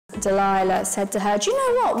Delilah said to her, "Do you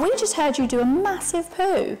know what? We just heard you do a massive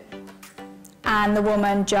poo." And the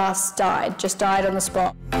woman just died on the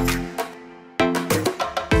spot.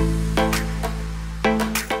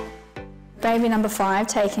 Baby number 5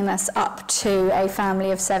 taking us up to a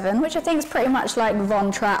family of 7, which I think is pretty much like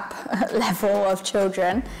Von Trapp level of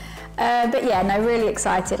children. But yeah, no, really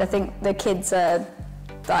excited. I think the kids are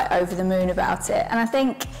like over the moon about it. And I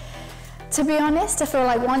think, to be honest, I feel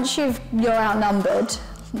like once you're outnumbered,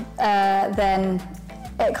 then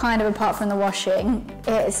it kind of, apart from the washing,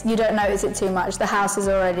 you don't notice it too much. The house is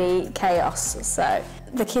already chaos. So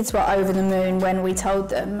the kids were over the moon when we told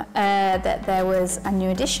them that there was a new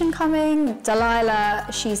edition coming. Delilah,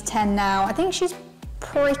 she's 10 now. I think she's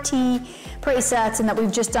pretty certain that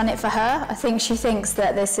we've just done it for her. I think she thinks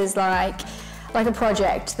that this is like a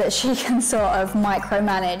project that she can sort of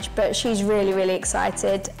micromanage, but she's really, really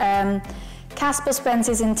excited. Casper spends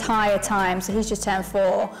his entire time, so he's just turned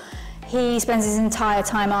 4, he spends his entire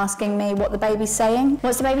time asking me what the baby's saying.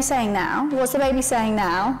 What's the baby saying now? What's the baby saying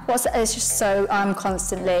now? It's just so I'm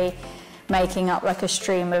constantly making up like a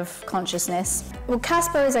stream of consciousness. Well,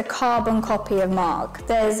 Casper is a carbon copy of Mark.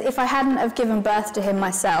 If I hadn't have given birth to him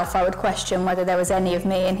myself, I would question whether there was any of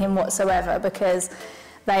me in him whatsoever, because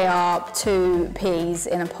they are 2 peas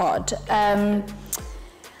in a pod. I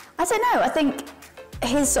don't know, I think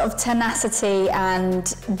his sort of tenacity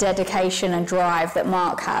and dedication and drive that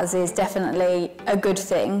Mark has is definitely a good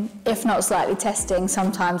thing, if not slightly testing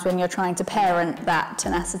sometimes when you're trying to parent that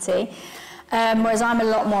tenacity. Whereas I'm a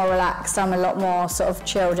lot more relaxed, I'm a lot more sort of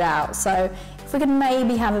chilled out. So if we could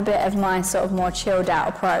maybe have a bit of my sort of more chilled out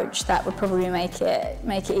approach, that would probably make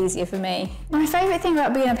it easier for me. My favourite thing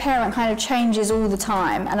about being a parent kind of changes all the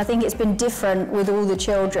time, and I think it's been different with all the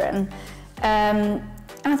children.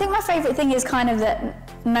 And I think my favourite thing is kind of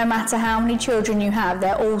that no matter how many children you have,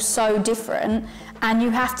 they're all so different, and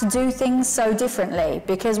you have to do things so differently,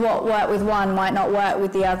 because what worked with one might not work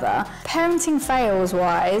with the other. Parenting fails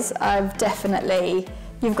wise,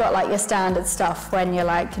 you've got like your standard stuff when you're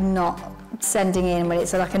like not sending in, when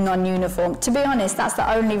it's like a non-uniform. To be honest, that's the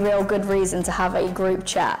only real good reason to have a group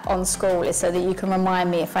chat on school, is so that you can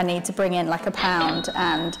remind me if I need to bring in like a pound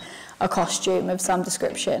and a costume of some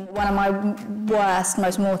description. One of my worst,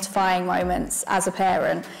 most mortifying moments as a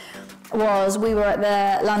parent was we were at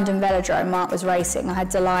the London Velodrome, Mark was racing, I had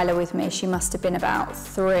Delilah with me, she must have been about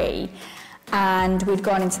 3, and we'd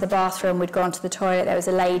gone into the bathroom, we'd gone to the toilet, there was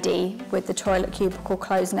a lady with the toilet cubicle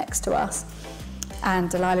closed next to us,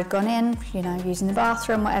 and Delilah had gone in, you know, using the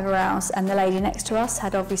bathroom, whatever else, and the lady next to us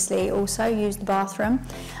had obviously also used the bathroom.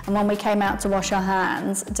 And when we came out to wash our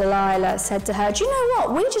hands, Delilah said to her, "Do you know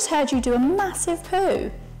what? We just heard you do a massive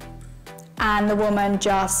poo." And the woman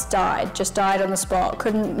just died on the spot,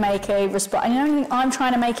 couldn't make a response. And you know, I'm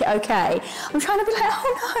trying to make it okay. I'm trying to be like,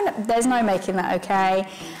 oh no, there's no making that okay.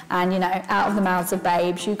 And you know, out of the mouths of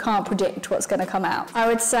babes, you can't predict what's gonna come out. I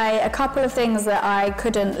would say a couple of things that I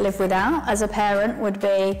couldn't live without as a parent would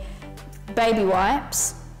be baby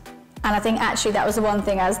wipes. And I think actually that was the one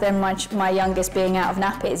thing, as then my youngest being out of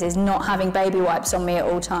nappies, is not having baby wipes on me at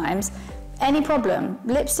all times. Any problem,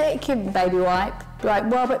 lipstick, baby wipe, like,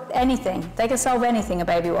 well, but anything. They can solve anything, a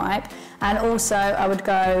baby wipe. And also I would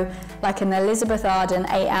go like an Elizabeth Arden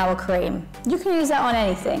 8-hour cream. You can use that on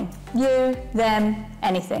anything. You, them,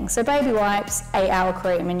 anything. So baby wipes, 8-hour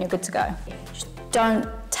cream, and you're good to go. Just don't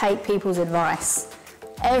take people's advice.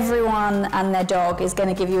 Everyone and their dog is going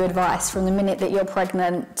to give you advice from the minute that you're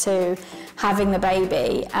pregnant to having the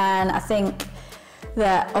baby. And I think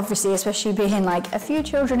that obviously, especially being like a few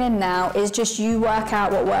children in now, is just you work out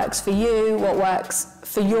what works for you, what works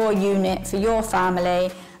for your unit, for your family,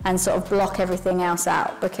 and sort of block everything else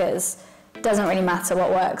out, because it doesn't really matter what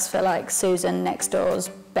works for like Susan next door's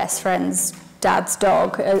best friend's dad's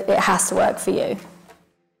dog. It has to work for you.